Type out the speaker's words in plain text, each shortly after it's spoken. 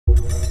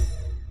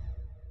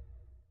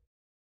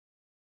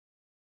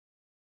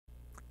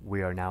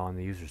we are now on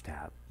the Users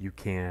tab. You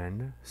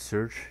can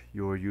search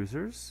your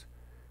users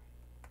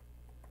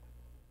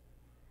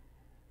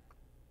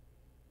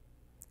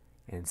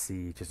and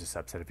see just a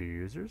subset of your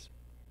users.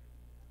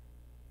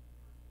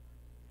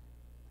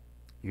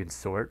 You can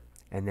sort,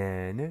 and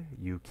then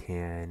you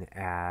can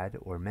add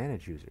or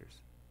manage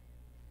users.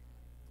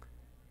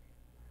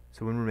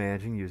 So when we're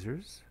managing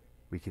users,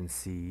 we can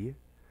see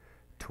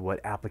to what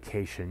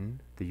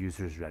application the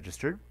user is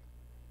registered.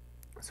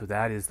 So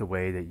that is the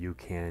way that you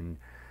can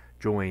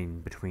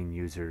join between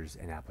users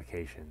and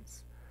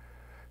applications.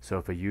 So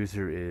if a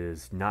user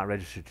is not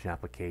registered to an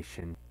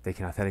application, they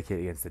can authenticate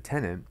against the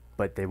tenant,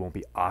 but they won't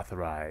be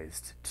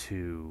authorized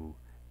to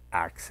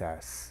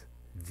access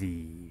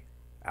the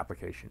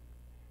application.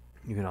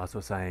 You can also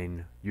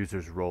assign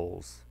users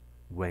roles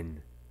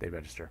when they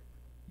register.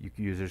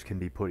 Users can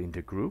be put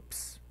into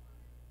groups.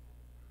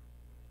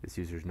 This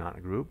user is not in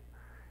a group.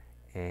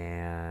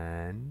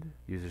 And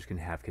users can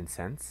have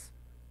consents.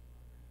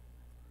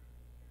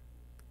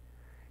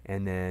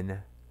 And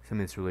then something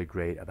that's really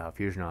great about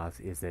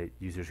FusionAuth is that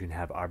users can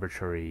have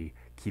arbitrary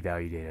key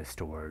value data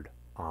stored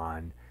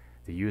on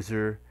the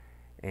user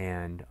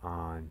and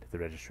on the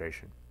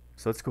registration.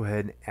 So let's go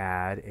ahead and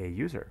add a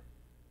user.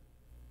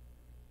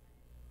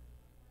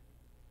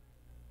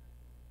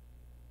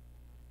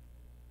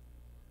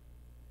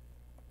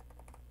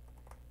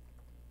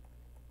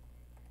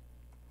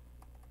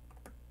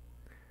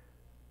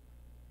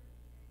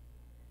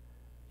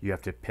 You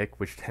have to pick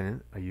which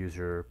tenant a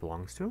user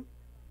belongs to.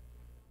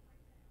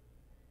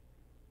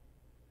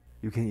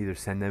 You can either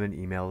send them an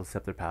email to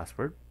set their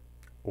password,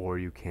 or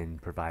you can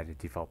provide a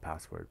default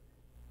password.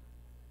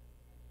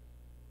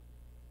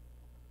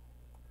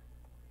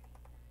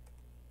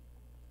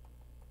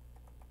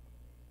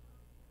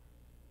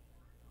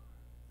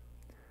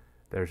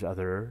 There's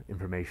other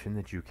information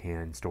that you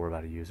can store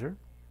about a user.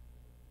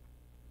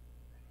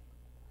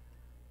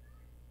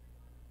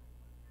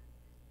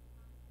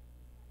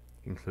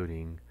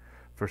 Including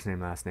first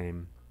name, last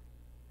name.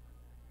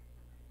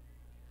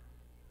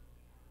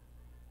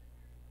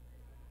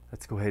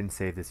 Let's go ahead and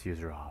save this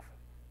user off.